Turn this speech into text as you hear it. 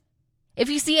If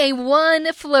you see a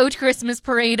one float Christmas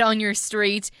parade on your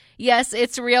street, yes,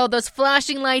 it's real. Those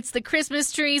flashing lights, the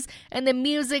Christmas trees, and the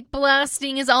music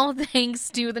blasting is all thanks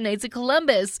to the Knights of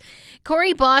Columbus.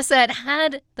 Corey Bossett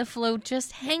had the float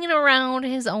just hanging around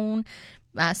his own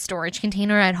storage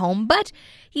container at home, but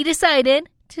he decided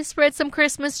to spread some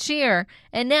Christmas cheer.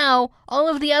 And now all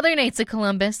of the other Knights of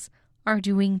Columbus are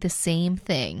doing the same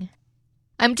thing.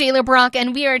 I'm Taylor Brock,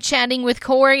 and we are chatting with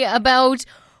Corey about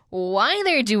why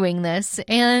they're doing this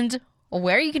and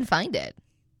where you can find it.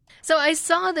 So I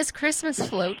saw this Christmas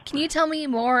float. Can you tell me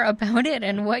more about it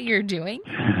and what you're doing?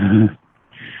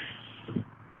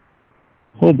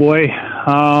 Oh boy.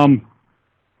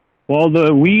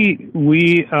 Well,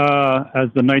 we as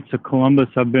the Knights of Columbus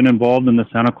have been involved in the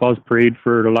Santa Claus Parade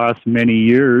for the last many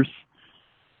years,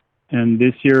 and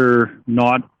this year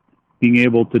not being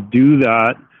able to do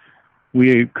that,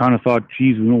 we kind of thought,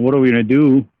 geez, what are we going to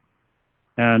do?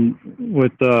 And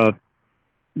with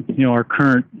our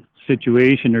current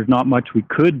situation, there's not much we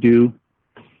could do.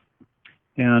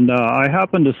 And I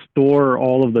happened to store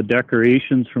all of the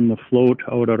decorations from the float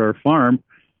out at our farm.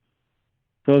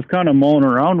 So I was kind of mulling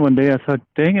around one day. I thought,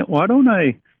 dang it, why don't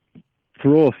I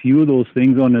throw a few of those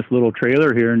things on this little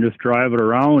trailer here and just drive it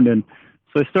around? And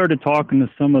so I started talking to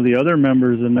some of the other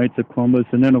members of Knights of Columbus.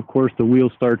 And then, of course, the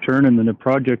wheels start turning, and the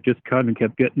project just kind of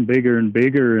kept getting bigger and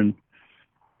bigger. And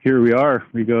here we are.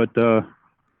 We got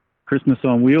Christmas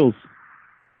on wheels.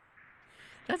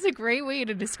 That's a great way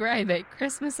to describe it.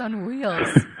 Christmas on wheels.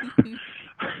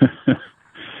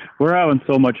 We're having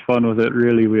so much fun with it.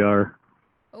 Really, we are.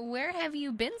 Where have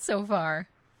you been so far?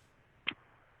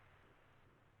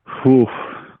 Whew.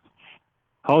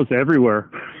 How's everywhere?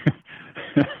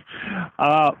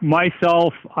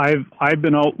 Myself, I've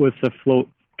been out with the float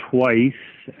twice,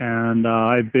 and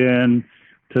I've been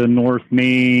to North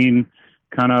Maine,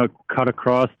 kind of cut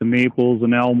across the Maples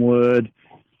and Elmwood,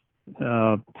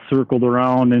 circled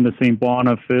around into St.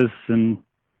 Boniface, and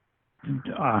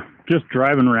just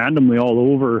driving randomly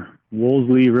all over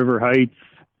Wolseley, River Heights.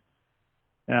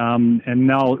 And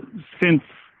now, since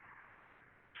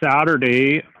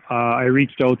Saturday, I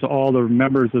reached out to all the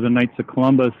members of the Knights of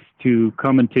Columbus to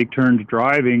come and take turns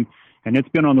driving, and it's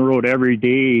been on the road every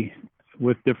day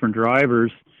with different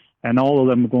drivers, and all of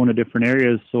them going to different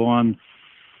areas. So on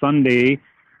Sunday,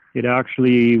 it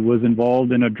actually was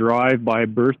involved in a drive-by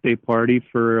birthday party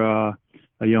for a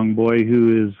young boy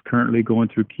who is currently going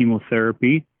through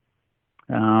chemotherapy.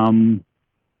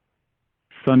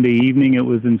 Sunday evening, it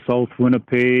was in South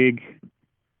Winnipeg.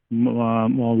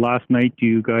 Well, last night,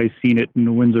 you guys seen it in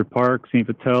the Windsor Park, St.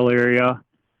 Vital area.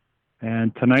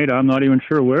 And tonight, I'm not even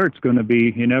sure where it's going to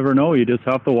be. You never know. You just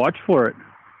have to watch for it.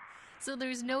 So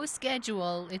there's no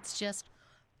schedule. It's just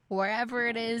wherever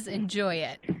it is, enjoy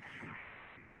it.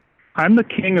 I'm the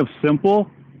king of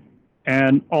simple,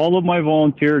 and all of my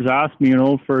volunteers asked me,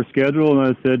 for a schedule,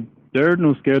 and I said, there's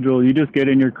no schedule. You just get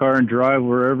in your car and drive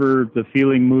wherever the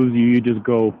feeling moves you. You just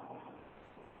go.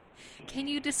 Can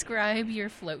you describe your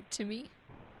float to me?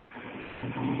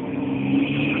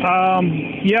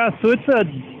 Yeah, so it's a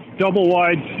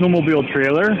double-wide snowmobile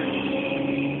trailer,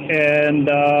 and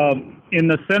in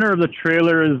the center of the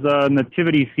trailer is a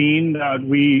nativity scene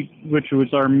which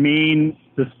was our main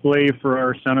display for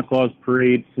our Santa Claus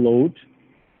Parade float.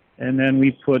 And then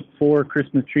we put 4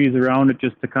 Christmas trees around it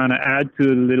just to kind of add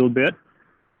to it a little bit.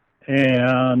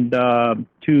 And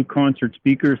 2 concert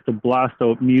speakers to blast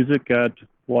out music at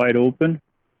wide open.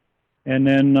 And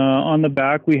then on the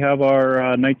back, we have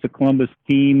our Knights of Columbus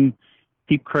theme,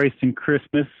 Keep Christ in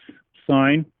Christmas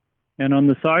sign. And on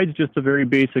the sides, just a very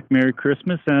basic Merry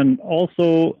Christmas. And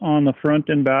also on the front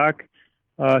and back,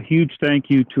 a huge thank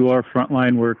you to our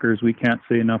frontline workers. We can't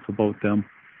say enough about them.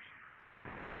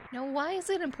 Now, why is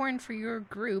it important for your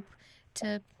group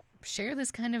to share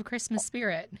this kind of Christmas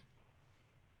spirit?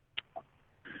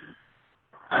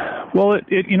 Well,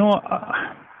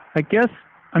 I guess,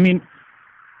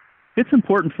 it's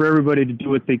important for everybody to do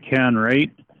what they can,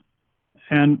 right?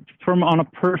 And on a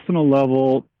personal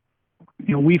level,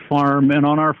 we farm, and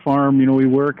on our farm, we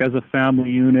work as a family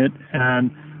unit,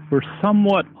 and we're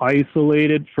somewhat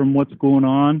isolated from what's going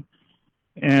on.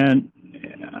 And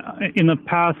in the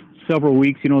past several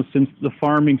weeks, since the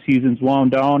farming season's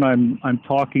wound down, I'm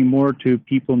talking more to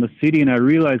people in the city, and I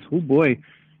realize, oh boy,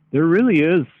 there really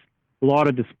is a lot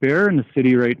of despair in the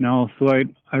city right now. So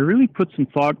I really put some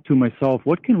thought to myself,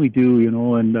 what can we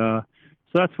do, and so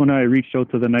that's when I reached out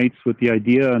to the Knights with the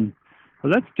idea, and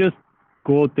let's just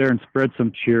go out there and spread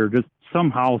some cheer, just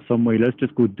somehow, some way, let's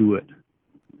just go do it.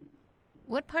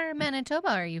 What part of Manitoba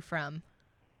are you from?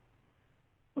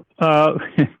 Uh,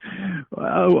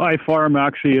 I farm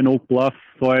actually in Oak Bluff,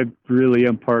 so I really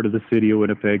am part of the city of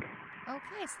Winnipeg.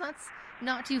 Okay, so that's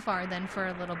not too far then for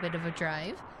a little bit of a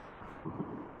drive.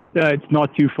 It's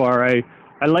not too far. I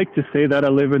like to say that I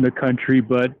live in the country,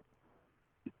 but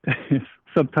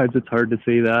sometimes it's hard to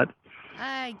say that.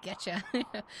 I getcha.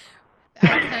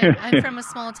 I'm from a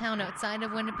small town outside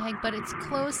of Winnipeg, but it's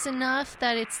close enough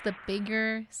that it's the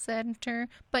bigger center.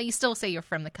 But you still say you're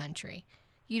from the country.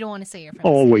 You don't want to say you're from the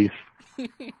Always,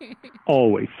 city.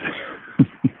 always.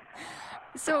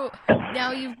 So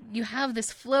now you have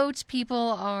this float. People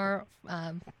are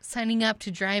signing up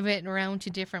to drive it around to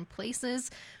different places.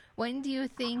 When do you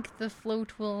think the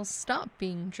float will stop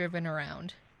being driven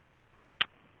around?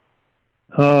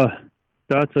 Uh,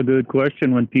 that's a good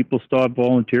question. When people stop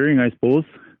volunteering, I suppose.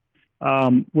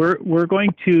 We're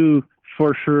going to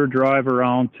for sure drive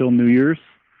around till New Year's,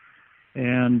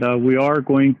 and we are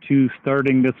going to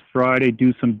starting this Friday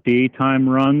do some daytime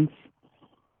runs.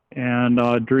 And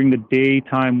during the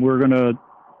daytime, we're going to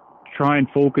try and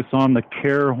focus on the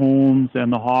care homes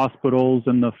and the hospitals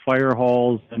and the fire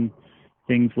halls and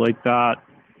things like that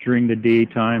during the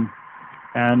daytime.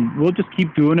 And we'll just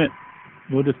keep doing it.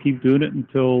 We'll just keep doing it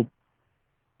until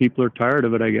people are tired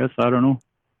of it, I guess. I don't know.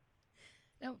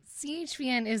 Now,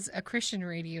 CHVN is a Christian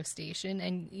radio station,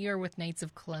 and you're with Knights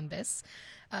of Columbus.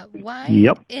 Why,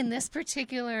 Yep. in this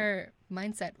particular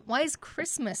mindset, why is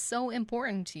Christmas so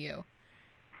important to you?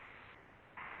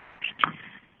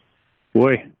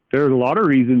 Boy, there's a lot of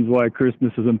reasons why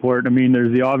Christmas is important. I mean,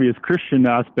 there's the obvious Christian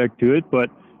aspect to it, but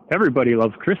everybody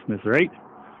loves Christmas, right?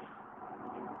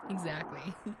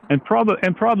 Exactly. And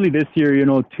probably this year,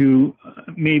 too,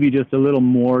 maybe just a little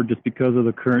more, just because of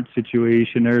the current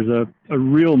situation. There's a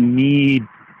real need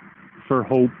for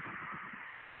hope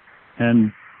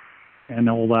and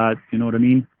all that. You know what I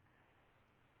mean?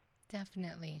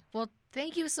 Definitely. Well,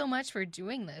 thank you so much for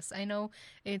doing this. I know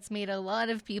it's made a lot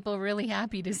of people really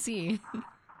happy to see.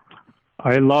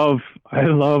 I love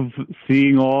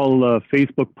seeing all the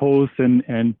Facebook posts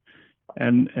and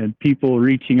people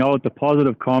reaching out. The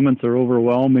positive comments are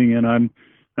overwhelming, and I'm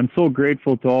so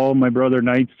grateful to all my brother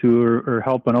knights who are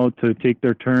helping out to take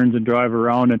their turns and drive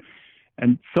around.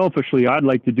 And selfishly, I'd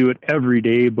like to do it every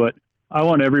day, but I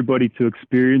want everybody to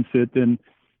experience it. And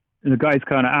the guys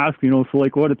kind of ask, so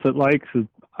like, what it's like? So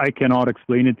I cannot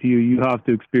explain it to you. You have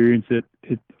to experience it.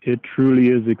 It truly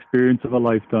is the experience of a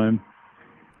lifetime.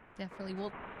 Definitely.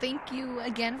 Well, thank you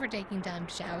again for taking time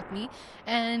to chat with me,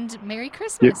 and Merry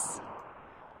Christmas. Yep.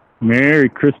 Merry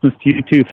Christmas to you too.